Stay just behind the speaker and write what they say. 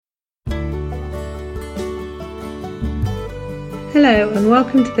Hello and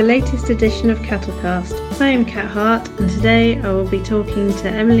welcome to the latest edition of Cattlecast. I am Kat Hart and today I will be talking to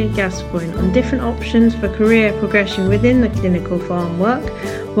Emily Gascoigne on different options for career progression within the clinical farm work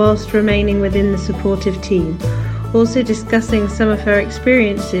whilst remaining within the supportive team. Also discussing some of her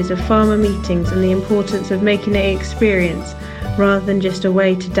experiences of farmer meetings and the importance of making it an experience rather than just a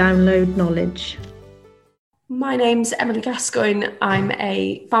way to download knowledge. My name's Emily Gascoigne. I'm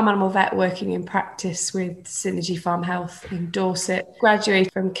a farm animal vet working in practice with Synergy Farm Health in Dorset.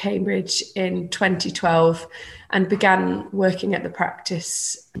 Graduated from Cambridge in 2012 and began working at the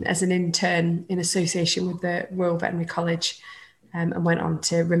practice as an intern in association with the Royal Veterinary College and went on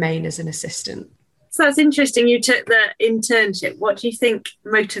to remain as an assistant. So that's interesting. You took the internship. What do you think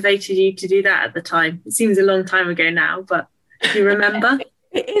motivated you to do that at the time? It seems a long time ago now, but do you remember?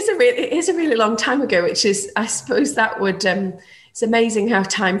 It is a really long time ago, which is, I suppose that would, it's amazing how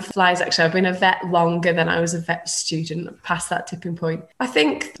time flies, actually. I've been a vet longer than I was a vet student, past that tipping point. I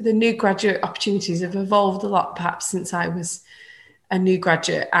think the new graduate opportunities have evolved a lot, perhaps, since I was a new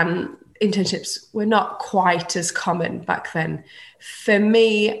graduate, and internships were not quite as common back then. For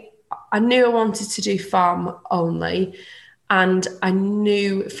me, I knew I wanted to do farm only, and I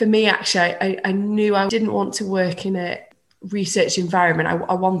knew, for me, actually, I knew I didn't want to work in a research environment.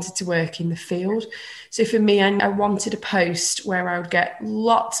 I wanted to work in the field. So for me, I wanted a post where I would get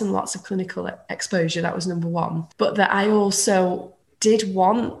lots and lots of clinical exposure. That was number one. But that I also did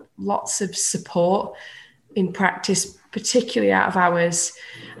want lots of support in practice, particularly out of hours.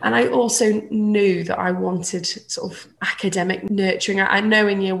 And I also knew that I wanted sort of academic nurturing. I know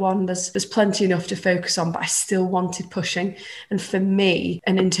in year one there's plenty enough to focus on, but I still wanted pushing. And for me,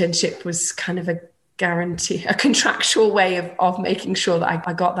 an internship was kind of a guarantee, a contractual way of making sure that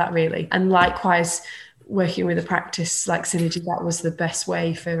I got that, really. And likewise, working with a practice like Synergy, that was the best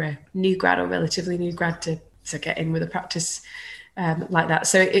way for a new grad or relatively new grad to get in with a practice like that.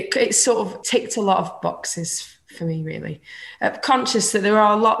 So it sort of ticked a lot of boxes for me, really. Conscious that there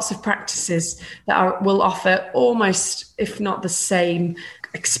are lots of practices that will offer almost, if not the same,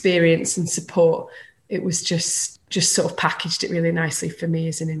 experience and support. It was just sort of packaged it really nicely for me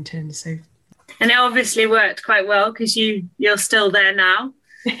as an intern. So. And it obviously worked quite well because you're still there now.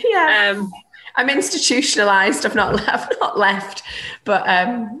 Yeah, I'm institutionalised. I've not left, but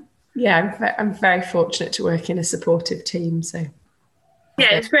yeah, I'm very fortunate to work in a supportive team. So.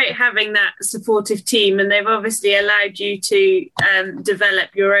 Yeah, it's great having that supportive team, and they've obviously allowed you to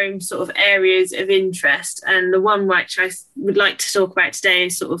develop your own sort of areas of interest. And the one which I would like to talk about today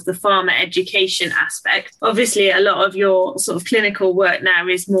is sort of the farmer education aspect. Obviously, a lot of your sort of clinical work now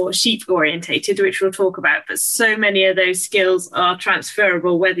is more sheep orientated, which we'll talk about, but so many of those skills are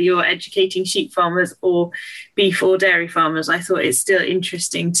transferable, whether you're educating sheep farmers or beef or dairy farmers. I thought it's still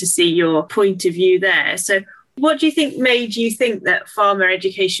interesting to see your point of view there. So what do you think made you think that farmer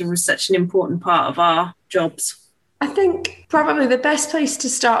education was such an important part of our jobs? I think probably the best place to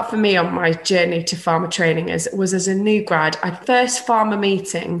start for me on my journey to farmer training was as a new grad. First farmer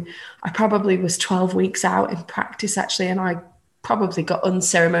meeting, I probably was 12 weeks out in practice, actually, and I probably got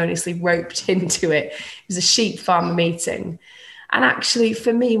unceremoniously roped into it. It was a sheep farmer meeting. And actually,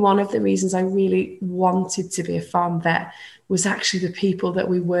 for me, one of the reasons I really wanted to be a farm vet was actually the people that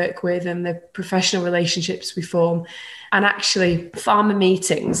we work with and the professional relationships we form. And actually, farmer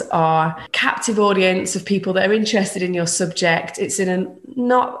meetings are a captive audience of people that are interested in your subject. It's in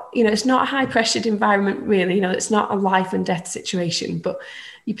it's not a high-pressured environment, really. It's not a life and death situation, but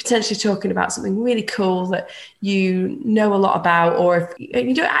you're potentially talking about something really cool that you know a lot about, or if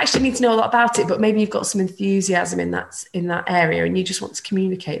you don't actually need to know a lot about it, but maybe you've got some enthusiasm in that area and you just want to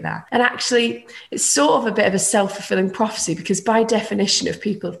communicate that. And actually, it's sort of a bit of a self-fulfilling prophecy, because by definition, if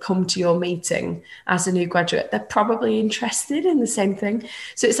people have come to your meeting as a new graduate, they're probably interested in the same thing.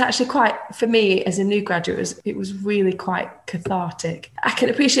 So it's actually quite, for me as a new graduate, it was really quite cathartic. I can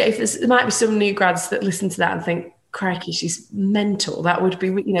appreciate if there might be some new grads that listen to that and think, crikey, she's mental. That would be,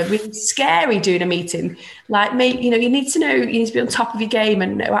 really scary doing a meeting. Like me, you need to be on top of your game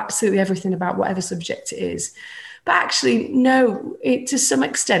and know absolutely everything about whatever subject it is. But actually, no, to some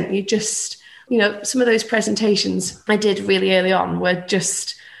extent, you just, some of those presentations I did really early on were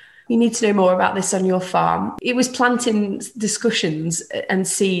just, you need to know more about this on your farm. It was planting discussions and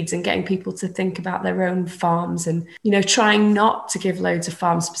seeds and getting people to think about their own farms and, trying not to give loads of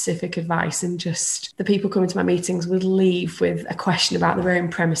farm specific advice, and just the people coming to my meetings would leave with a question about their own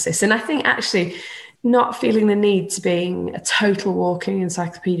premises. And I think actually not feeling the need to being a total walking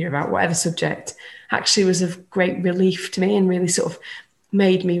encyclopedia about whatever subject actually was of great relief to me and really sort of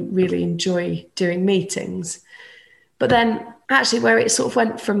made me really enjoy doing meetings. But then actually where it sort of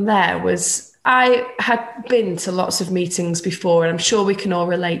went from there was I had been to lots of meetings before, and I'm sure we can all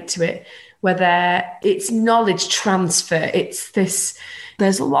relate to it, where it's knowledge transfer. It's this,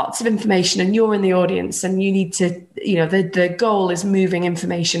 there's lots of information and you're in the audience and you need to, the goal is moving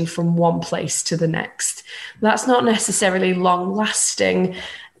information from one place to the next. That's not necessarily long lasting.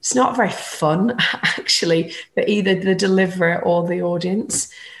 It's not very fun, actually, for either the deliverer or the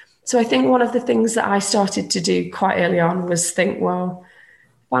audience. So I think one of the things that I started to do quite early on was think, well,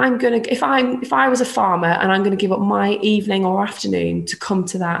 if I was a farmer and I'm going to give up my evening or afternoon to come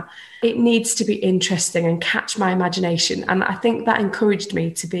to that, it needs to be interesting and catch my imagination. And I think that encouraged me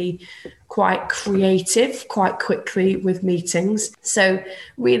to be quite creative quite quickly with meetings. So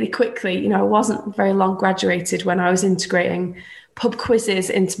really quickly, I wasn't very long graduated when I was integrating pub quizzes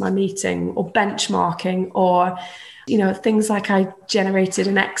into my meeting, or benchmarking, or things like I generated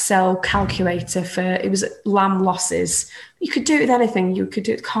an Excel calculator it was lamb losses. You could do it with anything. You could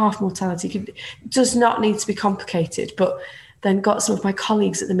do it with calf mortality. It does not need to be complicated. But then got some of my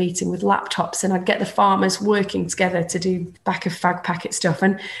colleagues at the meeting with laptops, and I'd get the farmers working together to do back of fag packet stuff.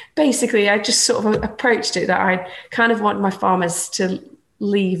 And basically I just sort of approached it that I kind of wanted my farmers to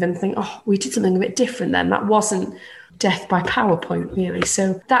leave and think, oh, we did something a bit different then. That wasn't death by PowerPoint, really.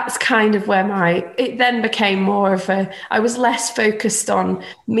 So that's kind of where it then became more of I was less focused on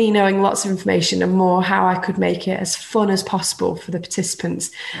me knowing lots of information and more how I could make it as fun as possible for the participants.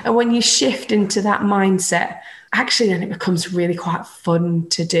 And when you shift into that mindset, actually then it becomes really quite fun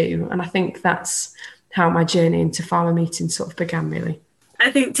to do. And I think that's how my journey into farmer meetings sort of began, really. I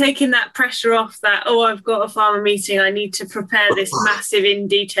think taking that pressure off that, I've got a farmer meeting, I need to prepare this massive in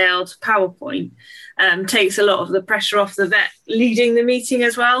detailed PowerPoint, takes a lot of the pressure off the vet leading the meeting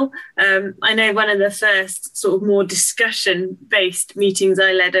as well. I know one of the first sort of more discussion-based meetings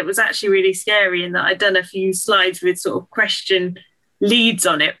I led, it was actually really scary in that I'd done a few slides with sort of question leads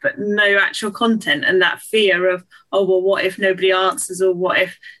on it, but no actual content, and that fear of, what if nobody answers, or what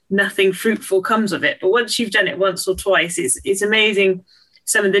if nothing fruitful comes of it? But once you've done it once or twice, it's amazing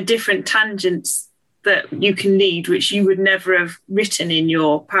some of the different tangents that you can lead, which you would never have written in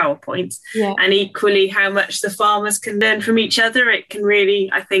your PowerPoints. Yeah. And equally how much the farmers can learn from each other. It can really,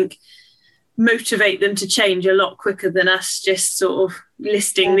 I think, motivate them to change a lot quicker than us just sort of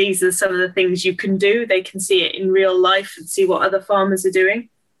listing these are some of the things you can do. They can see it in real life and see what other farmers are doing.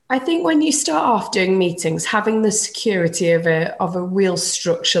 I think when you start off doing meetings, having the security of a real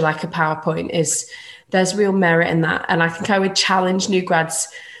structure like a PowerPoint there's real merit in that. And I think I would challenge new grads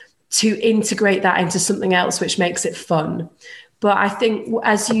to integrate that into something else which makes it fun. But I think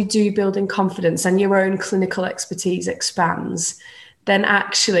as you do build in confidence and your own clinical expertise expands, then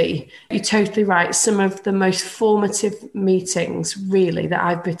actually, you're totally right. Some of the most formative meetings, really, that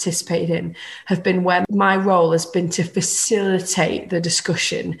I've participated in have been where my role has been to facilitate the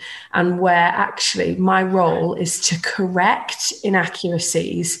discussion, and where actually my role is to correct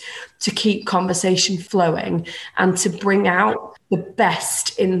inaccuracies, to keep conversation flowing, and to bring out the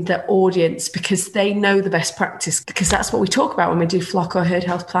best in the audience, because they know the best practice, because that's what we talk about when we do flock or herd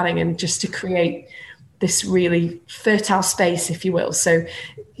health planning, and just to create this really fertile space, if you will. So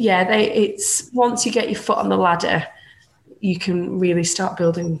it's once you get your foot on the ladder, you can really start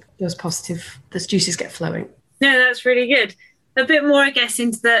building those juices get flowing. No, that's really good. A bit more, I guess,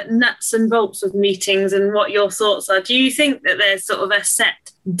 into the nuts and bolts of meetings and what your thoughts are. Do you think that there's sort of a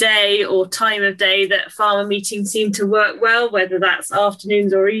set day or time of day that farmer meetings seem to work well, whether that's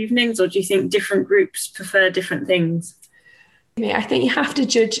afternoons or evenings, or do you think different groups prefer different things? I think you have to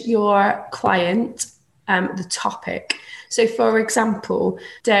judge your client, the topic. So, for example,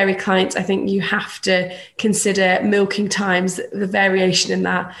 dairy clients, I think you have to consider milking times, the variation in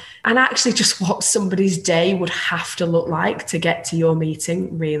that, and actually just what somebody's day would have to look like to get to your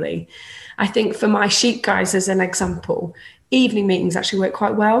meeting, really. I think for my sheep guys, as an example, evening meetings actually work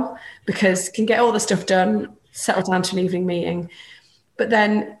quite well, because you can get all the stuff done, settle down to an evening meeting. But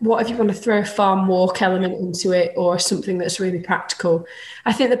then what if you want to throw a farm walk element into it, or something that's really practical?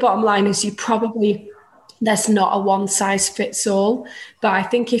 I think the bottom line is there's not a one size fits all. But I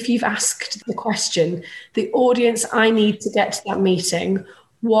think if you've asked the question, the audience I need to get to that meeting,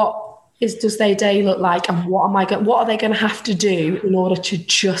 does their day look like, and what are they going to have to do in order to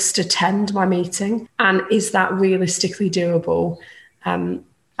just attend my meeting? And is that realistically doable? And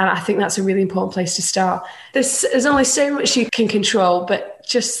I think that's a really important place to start. There's only so much you can control, but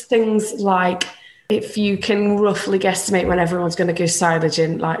just things like, if you can roughly guesstimate when everyone's going to go silage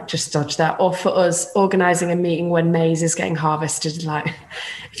in, just dodge that. Or for us, organising a meeting when maize is getting harvested,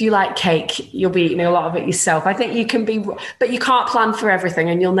 if you like cake, you'll be eating a lot of it yourself. I think you can but you can't plan for everything,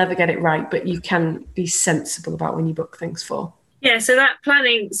 and you'll never get it right, but you can be sensible about when you book things for. Yeah, so that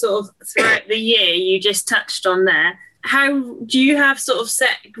planning sort of throughout the year you just touched on there. How do you have sort of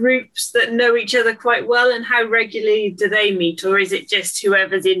set groups that know each other quite well, and how regularly do they meet, or is it just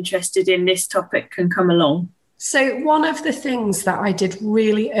whoever's interested in this topic can come along? So one of the things that I did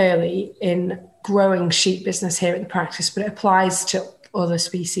really early in growing sheep business here at the practice, but it applies to other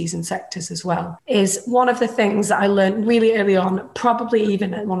species and sectors as well, is one of the things that I learned really early on, probably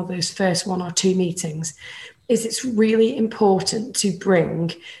even at one of those first 1 or 2 meetings, is it's really important to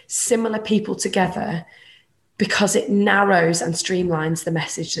bring similar people together because it narrows and streamlines the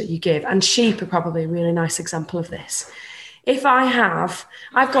message that you give. And sheep are probably a really nice example of this. If I've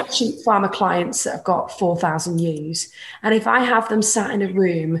got sheep farmer clients that have got 4,000 ewes, and if I have them sat in a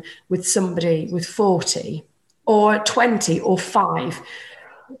room with somebody with 40 or 20 or 5,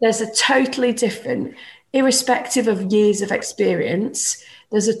 there's a totally different, irrespective of years of experience,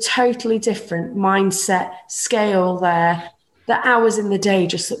 there's a totally different mindset, scale there. The hours in the day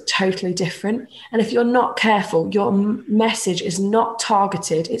just look totally different. And if you're not careful, your message is not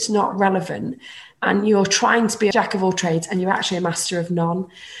targeted, it's not relevant, and you're trying to be a jack of all trades and you're actually a master of none.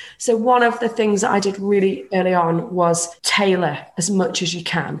 So one of the things that I did really early on was tailor as much as you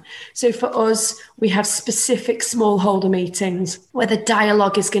can. So for us, we have specific smallholder meetings where the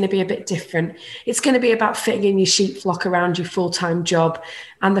dialogue is going to be a bit different. It's going to be about fitting in your sheep flock around your full-time job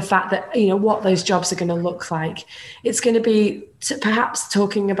and the fact that, you know, what those jobs are going to look like. It's going to be perhaps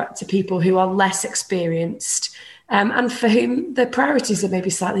talking about to people who are less experienced and for whom the priorities are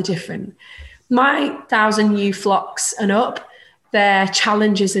maybe slightly different. My 1,000 ewe flocks and up, their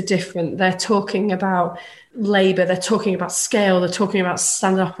challenges are different. They're talking about labour, they're talking about scale, they're talking about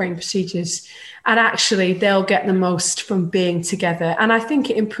standard operating procedures, and actually they'll get the most from being together. And I think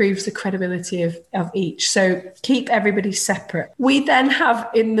it improves the credibility of each. So keep everybody separate. We then have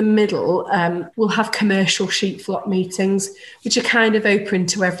in the middle, we'll have commercial sheep flock meetings, which are kind of open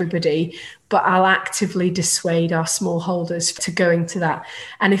to everybody, but I'll actively dissuade our smallholders to going to that.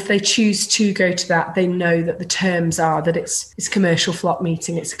 And if they choose to go to that, they know that the terms are that it's commercial flock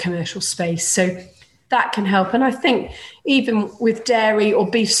meeting, it's a commercial space. So that can help. And I think even with dairy or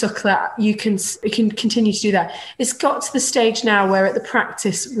beef suckler, you can continue to do that. It's got to the stage now where at the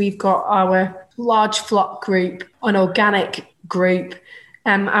practice, we've got our large flock group, an organic group,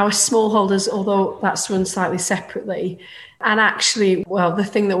 our smallholders, although that's run slightly separately. And actually, well, the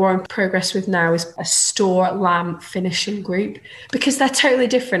thing that we're in progress with now is a store lamb finishing group, because they're totally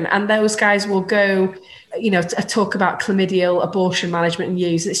different. And those guys will go, you know, talk about chlamydial abortion management and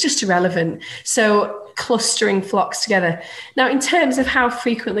use. It's just irrelevant. So clustering flocks together. Now, in terms of how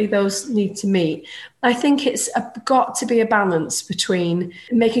frequently those need to meet, I think it's got to be a balance between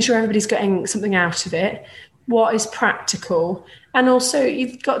making sure everybody's getting something out of it, what is practical, and also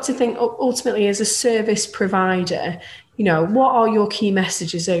you've got to think ultimately as a service provider, you know, what are your key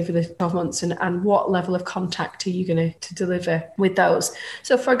messages over the 12 months and what level of contact are you going to deliver with those?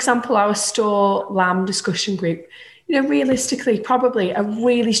 So, for example, our store lamb discussion group, you know, realistically, probably a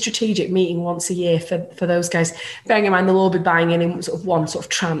really strategic meeting once a year for those guys. Bearing in mind, they'll all be buying in sort of one sort of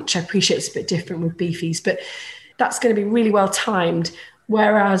tranche. I appreciate it's a bit different with beefies, but that's going to be really well timed.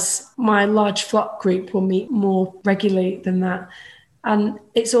 Whereas my large flock group will meet more regularly than that. And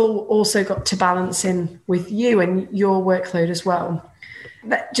it's all also got to balance in with you and your workload as well.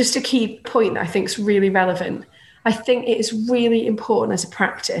 But just a key point that I think is really relevant. I think it is really important as a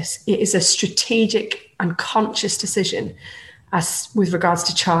practice. It is a strategic and conscious decision as with regards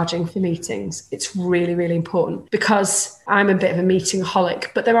to charging for meetings. It's really, really important because I'm a bit of a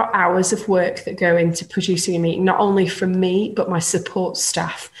meeting-aholic, but there are hours of work that go into producing a meeting, not only from me, but my support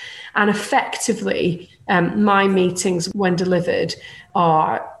staff. And effectively, my meetings, when delivered,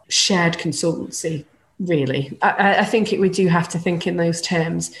 are shared consultancy, really. I think we do have to think in those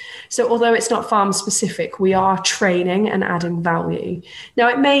terms. So although it's not farm specific, we are training and adding value. Now,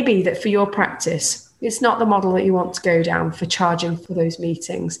 it may be that for your practice, it's not the model that you want to go down for charging for those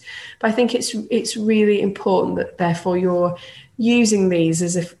meetings. But I think it's really important that therefore you're using these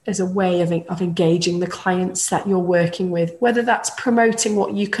as a way of engaging the clients that you're working with, whether that's promoting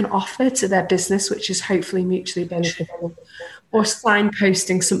what you can offer to their business, which is hopefully mutually beneficial, or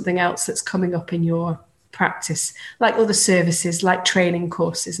signposting something else that's coming up in your practice, like other services, like training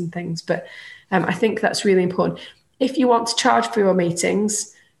courses and things. But I think that's really important. If you want to charge for your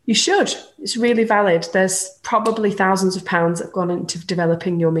meetings, you should. It's really valid. There's probably thousands of pounds that have gone into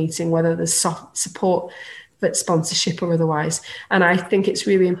developing your meeting, whether there's support, but sponsorship or otherwise. And I think it's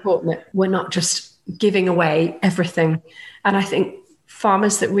really important that we're not just giving away everything. And I think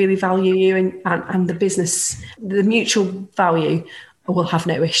farmers that really value you and the business, the mutual value, will have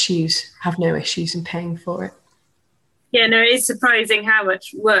no issues in paying for it. Yeah, no, it's surprising how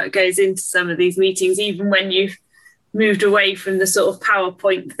much work goes into some of these meetings, even when you've moved away from the sort of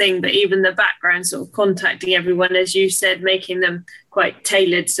PowerPoint thing, but even the background sort of contacting everyone, as you said, making them quite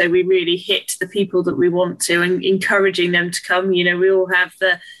tailored so we really hit the people that we want to and encouraging them to come. You know, we all have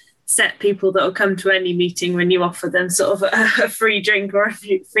the set people that will come to any meeting when you offer them sort of a free drink or a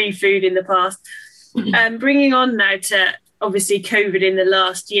free food in the past. Bringing on now to obviously COVID in the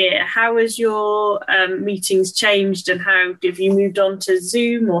last year, how has your meetings changed and how have you moved on to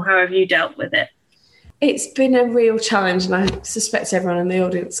Zoom or how have you dealt with it? It's been a real challenge, and I suspect everyone in the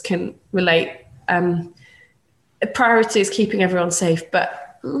audience can relate. The priority is keeping everyone safe,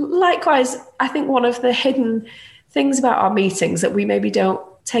 but likewise, I think one of the hidden things about our meetings that we maybe don't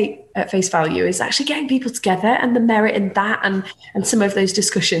take at face value is actually getting people together and the merit in that and some of those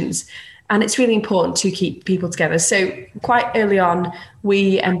discussions. And it's really important to keep people together. So quite early on,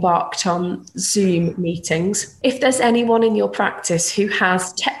 we embarked on Zoom meetings. If there's anyone in your practice who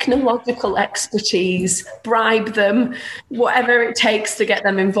has technological expertise, bribe them, whatever it takes to get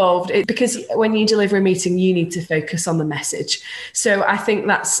them involved. Because when you deliver a meeting, you need to focus on the message. So I think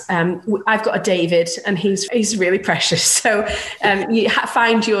that's, I've got a David and he's really precious. So you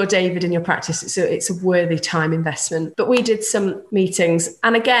find your David in your practice. It's a worthy time investment. But we did some meetings.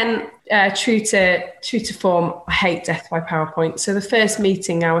 And again, true to form, I hate death by PowerPoint. So the first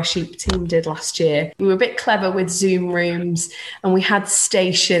meeting our sheep team did last year, we were a bit clever with Zoom rooms and we had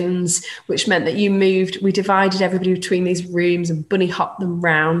stations, which meant that we divided everybody between these rooms and bunny hopped them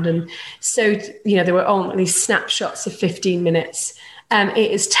round. And so, there were only these snapshots of 15 minutes.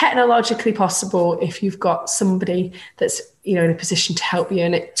 It is technologically possible if you've got somebody that's, in a position to help you.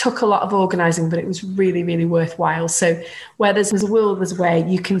 And it took a lot of organising, but it was really, really worthwhile. So where there's a will, there's a way.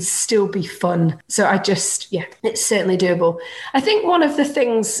 You can still be fun. So it's certainly doable. I think one of the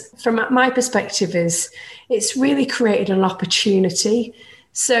things from my perspective is it's really created an opportunity.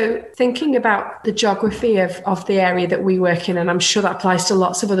 So thinking about the geography of the area that we work in, and I'm sure that applies to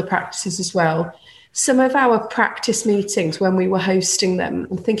lots of other practices as well. Some of our practice meetings, when we were hosting them,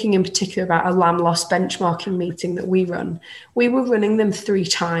 I'm thinking in particular about a lamb loss benchmarking meeting that we run, we were running them 3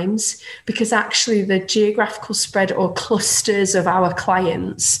 times because actually the geographical spread or clusters of our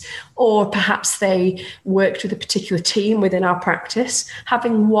clients, or perhaps they worked with a particular team within our practice,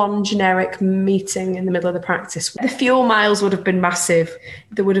 having one generic meeting in the middle of the practice. The fuel miles would have been massive.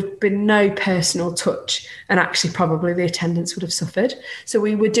 There would have been no personal touch, and actually probably the attendance would have suffered. So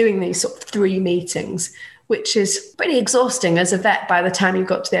we were doing these sort of 3 meetings, which is pretty exhausting as a vet by the time you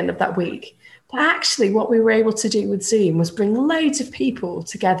got to the end of that week. But actually what we were able to do with Zoom was bring loads of people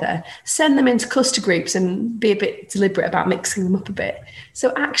together, send them into cluster groups and be a bit deliberate about mixing them up a bit.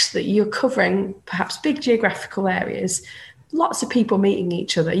 So actually you're covering perhaps big geographical areas, lots of people meeting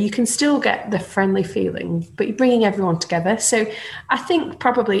each other. You can still get the friendly feeling, but you're bringing everyone together. So I think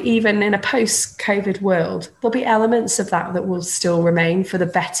probably even in a post-COVID world, there'll be elements of that will still remain for the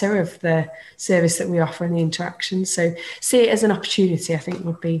better of the service that we offer and the interaction. So see it as an opportunity, I think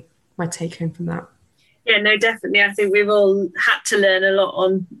would be my take home from that. Yeah, no, definitely. I think we've all had to learn a lot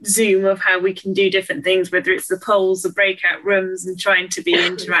on Zoom of how we can do different things, whether it's the polls, the breakout rooms, and trying to be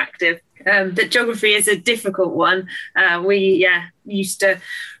interactive. The geography is a difficult one. We used to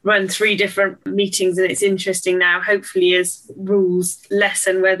run 3 different meetings, and it's interesting now, hopefully as rules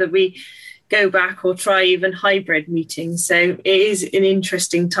lessen, whether we go back or try even hybrid meetings. So it is an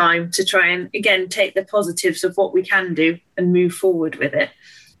interesting time to try and, again, take the positives of what we can do and move forward with it.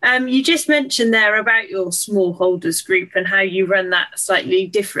 You just mentioned there about your smallholders group and how you run that slightly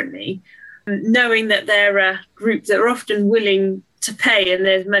differently, knowing that they're a group that are often willing to pay and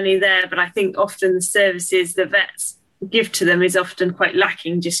there's money there, but I think often the services the vets give to them is often quite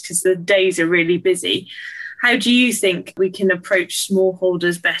lacking just because the days are really busy. How do you think we can approach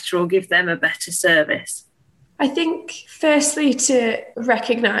smallholders better or give them a better service? I think firstly to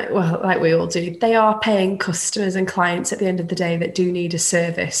recognise, well, like we all do, they are paying customers and clients at the end of the day that do need a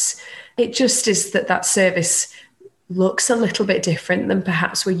service. It just is that service looks a little bit different than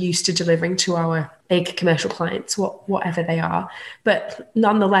perhaps we're used to delivering to our big commercial clients, whatever they are. But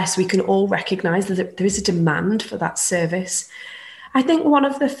nonetheless, we can all recognise that there is a demand for that service. I think one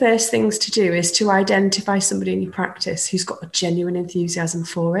of the first things to do is to identify somebody in your practice who's got a genuine enthusiasm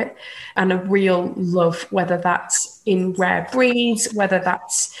for it and a real love, whether that's in rare breeds, whether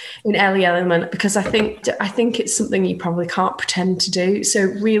that's in early element, because I think it's something you probably can't pretend to do. So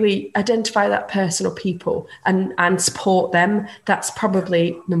really identify that person or people and support them. That's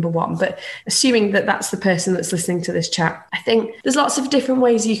probably number one. But assuming that that's the person that's listening to this chat, I think there's lots of different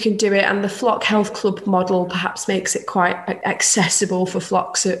ways you can do it. And the Flock Health Club model perhaps makes it quite accessible for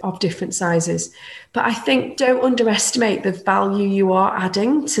flocks of different sizes. But I think don't underestimate the value you are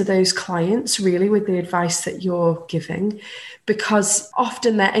adding to those clients, really, with the advice that you're giving, because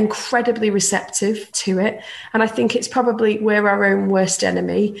often they're incredibly receptive to it. And I think it's probably we're our own worst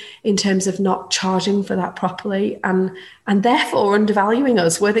enemy in terms of not charging for that properly and therefore undervaluing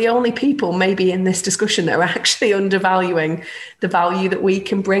us. We're the only people maybe in this discussion that are actually undervaluing the value that we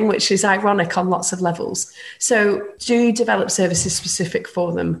can bring, which is ironic on lots of levels. So do develop services specific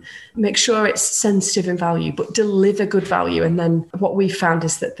for them. Make sure it's sensitive in value, but deliver good value. And then what we found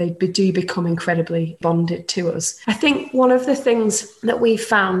is that they do become incredibly bonded to us. I think one of the things that we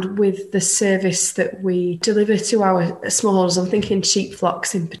found with the service that we deliver to our smallholders, I'm thinking sheep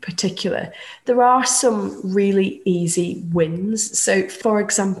flocks in particular, there are some really easy wins. So for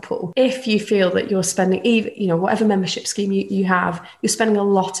example, if you feel that you're spending, whatever membership scheme you have, you're spending a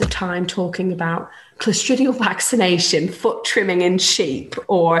lot of time talking about clostridial vaccination, foot trimming in sheep,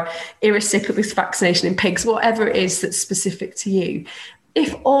 or erysipelas vaccination in pigs, whatever it is that's specific to you.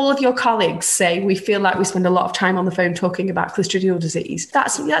 If all of your colleagues say, we feel like we spend a lot of time on the phone talking about clostridial disease,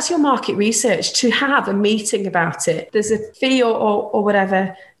 that's your market research to have a meeting about it. There's a fee or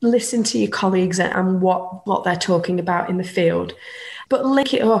whatever. Listen to your colleagues and what they're talking about in the field, but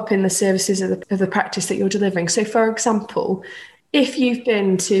link it up in the services of the practice that you're delivering. So for example, if you've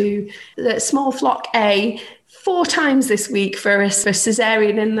been to the small flock A 4 times this week for a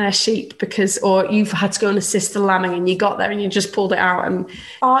cesarean in their sheep or you've had to go and assist the lambing and you got there and you just pulled it out, and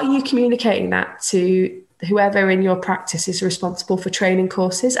are you communicating that to whoever in your practice is responsible for training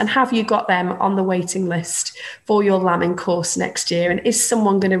courses, and have you got them on the waiting list for your lambing course next year? And is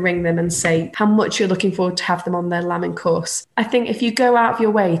someone going to ring them and say how much you're looking forward to have them on their lambing course? I think if you go out of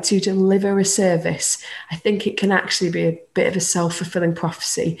your way to deliver a service, I think it can actually be a bit of a self-fulfilling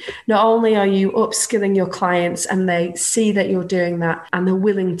prophecy. Not only are you upskilling your clients and they see that you're doing that and they're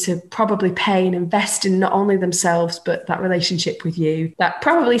willing to probably pay and invest in not only themselves but that relationship with you, that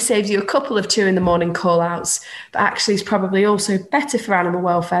probably saves you a couple of 2 a.m. call outs, but actually is probably also better for animal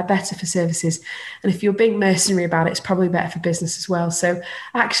welfare, better for services. And if you're being mercenary about it, it's probably better for business as well. So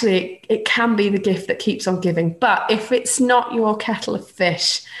actually it can be the gift that keeps on giving. But if it's not your kettle of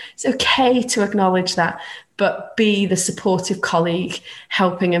fish, it's okay to acknowledge that, but be the supportive colleague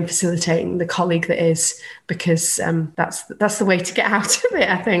helping and facilitating the colleague that is, because that's the way to get out of it,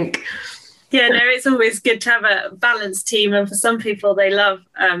 I think. Yeah, no, it's always good to have a balanced team. And for some people, they love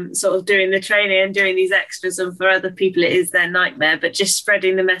sort of doing the training and doing these extras. And for other people, it is their nightmare. But just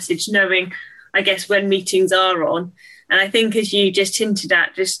spreading the message, knowing, I guess, when meetings are on. And I think, as you just hinted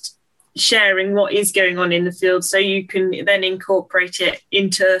at, just sharing what is going on in the field so you can then incorporate it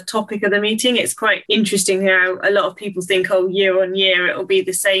into a topic of the meeting. It's quite interesting how a lot of people think, year on year, it'll be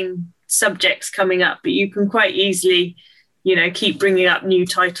the same subjects coming up. But you can quite easily, keep bringing up new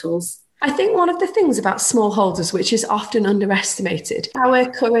titles. I think one of the things about smallholders, which is often underestimated, our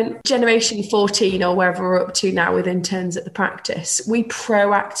current generation 14 or wherever we're up to now with interns at the practice, we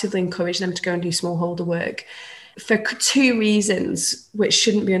proactively encourage them to go and do smallholder work for 2 reasons, which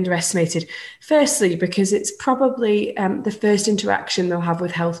shouldn't be underestimated. Firstly, because it's probably the first interaction they'll have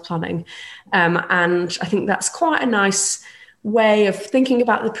with health planning. And I think that's quite a nice way of thinking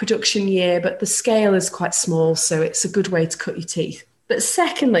about the production year, but the scale is quite small, so it's a good way to cut your teeth. But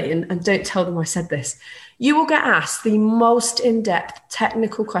secondly, and don't tell them I said this, you will get asked the most in-depth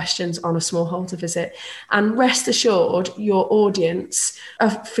technical questions on a smallholder visit. And rest assured, your audience,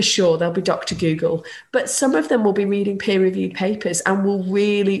 for sure, they'll be Dr. Google, but some of them will be reading peer-reviewed papers and will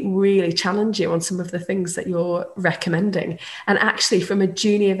really, really challenge you on some of the things that you're recommending. And actually, from a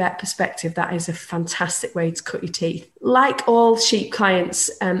junior vet perspective, that is a fantastic way to cut your teeth. Like all sheep clients,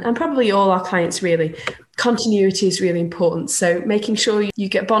 and probably all our clients really, continuity is really important. So making sure you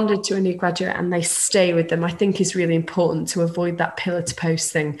get bonded to a new graduate and they stay with them, I think, is really important to avoid that pillar to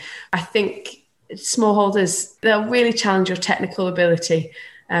post thing. I think smallholders, they'll really challenge your technical ability.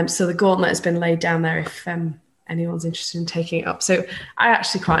 So the gauntlet has been laid down there if anyone's interested in taking it up. So I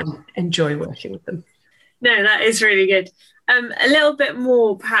actually quite enjoy working with them. No, that is really good. A little bit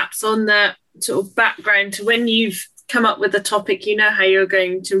more perhaps on the sort of background to when you've come up with a topic, you know how you're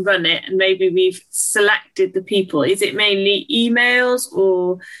going to run it, and maybe we've selected the people, is it mainly emails,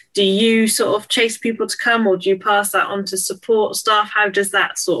 or do you sort of chase people to come, or do you pass that on to support staff? How does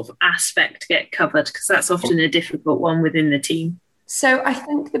that sort of aspect get covered? Because that's often a difficult one within the team. So I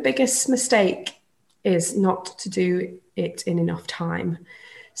think the biggest mistake is not to do it in enough time.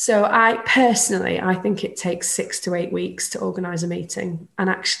 So I think it takes 6 to 8 weeks to organise a meeting. And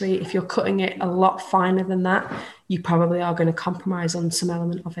actually, if you're cutting it a lot finer than that, you probably are going to compromise on some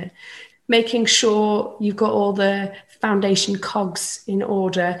element of it. Making sure you've got all the foundation cogs in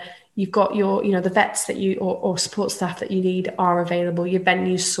order. You've got your, the vets that you or support staff that you need are available. Your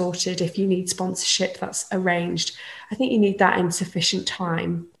venue's sorted. If you need sponsorship, that's arranged. I think you need that in sufficient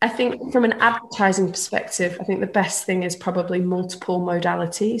time. I think from an advertising perspective, I think the best thing is probably multiple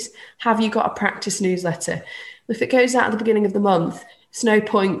modalities. Have you got a practice newsletter? If it goes out at the beginning of the month, it's no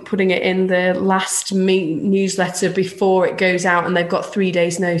point putting it in the last newsletter before it goes out and they've got 3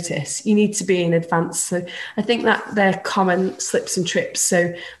 days notice. You need to be in advance. So I think that they're common slips and trips.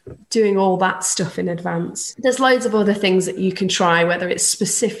 So doing all that stuff in advance. There's loads of other things that you can try, whether it's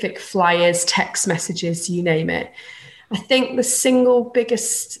specific flyers, text messages, you name it. I think the single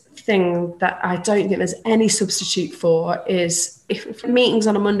biggest thing that I don't think there's any substitute for is if meetings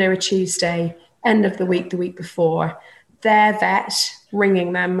on a Monday or a Tuesday, end of the week before, their vet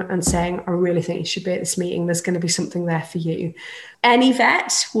ringing them and saying, I really think you should be at this meeting. There's going to be something there for you. Any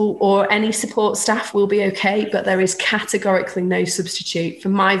vet or any support staff will be okay, but there is categorically no substitute for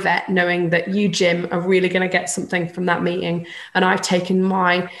my vet knowing that you, Jim, are really going to get something from that meeting. And I've taken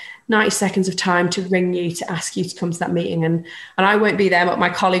my 90 seconds of time to ring you to ask you to come to that meeting. And I won't be there, but my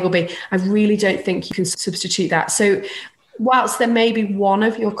colleague will be. I really don't think you can substitute that. So whilst there may be one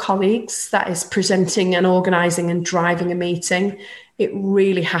of your colleagues that is presenting and organising and driving a meeting, it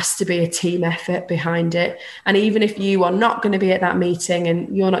really has to be a team effort behind it. And even if you are not going to be at that meeting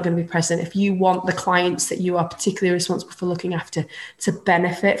and you're not going to be present, if you want the clients that you are particularly responsible for looking after to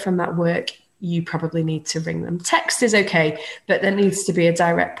benefit from that work, you probably need to ring them. Text is okay, but there needs to be a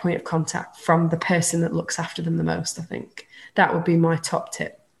direct point of contact from the person that looks after them the most, I think. That would be my top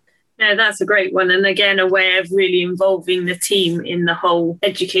tip. No, that's a great one. And again, a way of really involving the team in the whole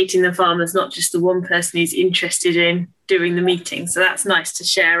educating the farmers, not just the one person who's interested in doing the meeting. So that's nice to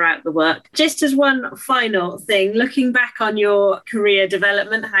share out the work. Just as one final thing, looking back on your career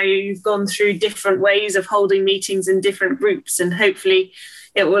development, how you've gone through different ways of holding meetings in different groups, and hopefully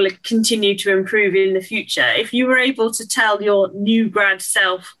it will continue to improve in the future. If you were able to tell your new grad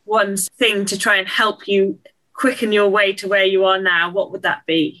self one thing to try and help you quicken your way to where you are now, what would that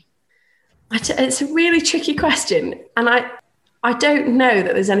be? It's a really tricky question. And I don't know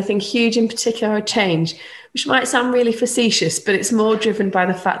that there's anything huge in particular I'd change, which might sound really facetious, but it's more driven by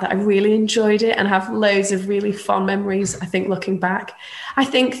the fact that I really enjoyed it and have loads of really fond memories, I think, looking back. I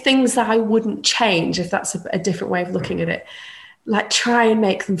think things that I wouldn't change, if that's a different way of looking at it, like try and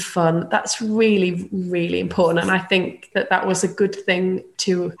make them fun. That's really, really important. And I think that was a good thing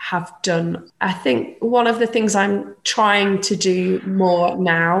to have done. I think one of the things I'm trying to do more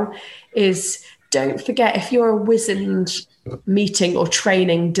now is don't forget, if you're a wizened meeting or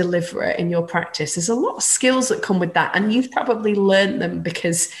training deliverer in your practice, there's a lot of skills that come with that. And you've probably learned them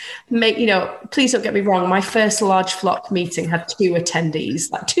because, please don't get me wrong, my first large flock meeting had 2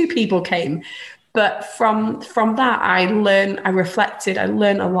 attendees, like 2 people came. But from that, I reflected, I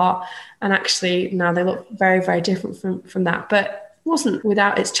learned a lot. And actually now they look very, very different from that, but wasn't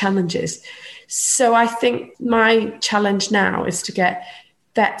without its challenges. So I think my challenge now is to get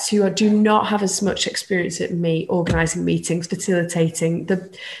vets who do not have as much experience as me organising meetings, facilitating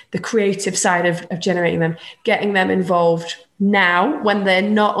the creative side of generating them, getting them involved now when they're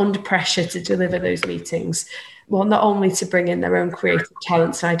not under pressure to deliver those meetings. Well, not only to bring in their own creative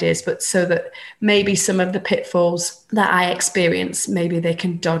talents and ideas, but so that maybe some of the pitfalls that I experience, maybe they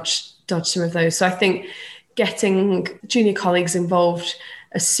can dodge some of those. So I think getting junior colleagues involved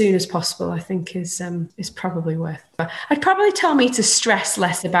as soon as possible, I think is probably worth it. I'd probably tell me to stress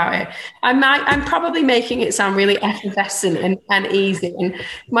less about it. I'm probably making it sound really effervescent and easy. And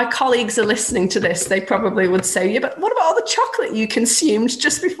my colleagues are listening to this. They probably would say, yeah, but what about all the chocolate you consumed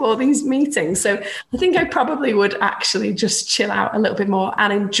just before these meetings? So I think I probably would actually just chill out a little bit more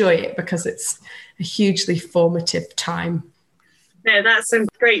and enjoy it because it's a hugely formative time. No, that's some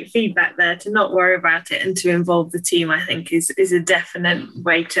great feedback there. To not worry about it and to involve the team, I think, is a definite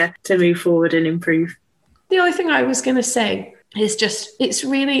way to move forward and improve. The only thing I was going to say is just it's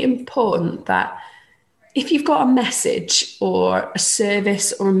really important that if you've got a message or a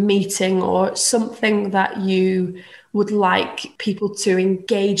service or a meeting or something that you would like people to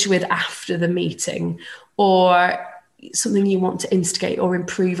engage with after the meeting, or something you want to instigate or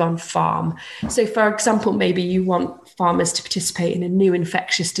improve on farm. So for example, maybe you want farmers to participate in a new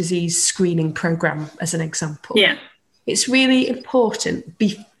infectious disease screening program, as an example. Yeah. It's really important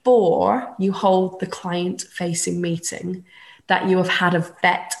before you hold the client-facing meeting that you have had a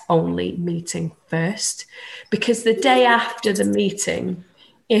vet-only meeting first, because the day after the meeting,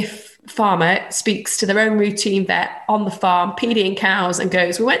 if farmer speaks to their own routine vet on the farm, PDing cows, and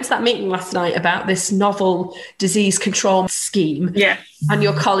goes, we went to that meeting last night about this novel disease control scheme. Yeah. And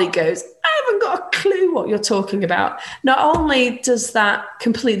your colleague goes, I haven't got a clue what you're talking about. Not only does that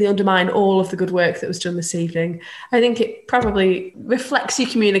completely undermine all of the good work that was done this evening, I think it probably reflects your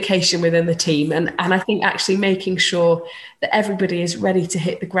communication within the team. And I think actually making sure that everybody is ready to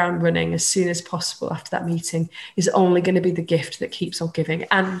hit the ground running as soon as possible after that meeting is only going to be the gift that keeps on giving,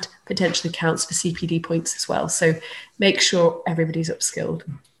 and potentially counts for CPD points as well. So make sure everybody's upskilled.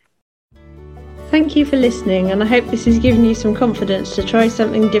 Thank you for listening, and I hope this has given you some confidence to try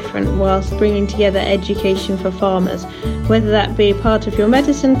something different whilst bringing together education for farmers, whether that be part of your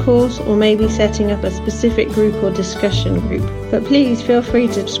medicine course or maybe setting up a specific group or discussion group. But please feel free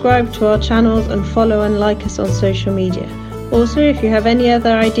to subscribe to our channels and follow and like us on social media. Also, if you have any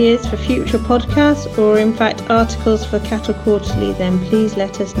other ideas for future podcasts or in fact articles for Cattle Quarterly, then please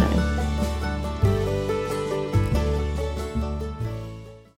let us know.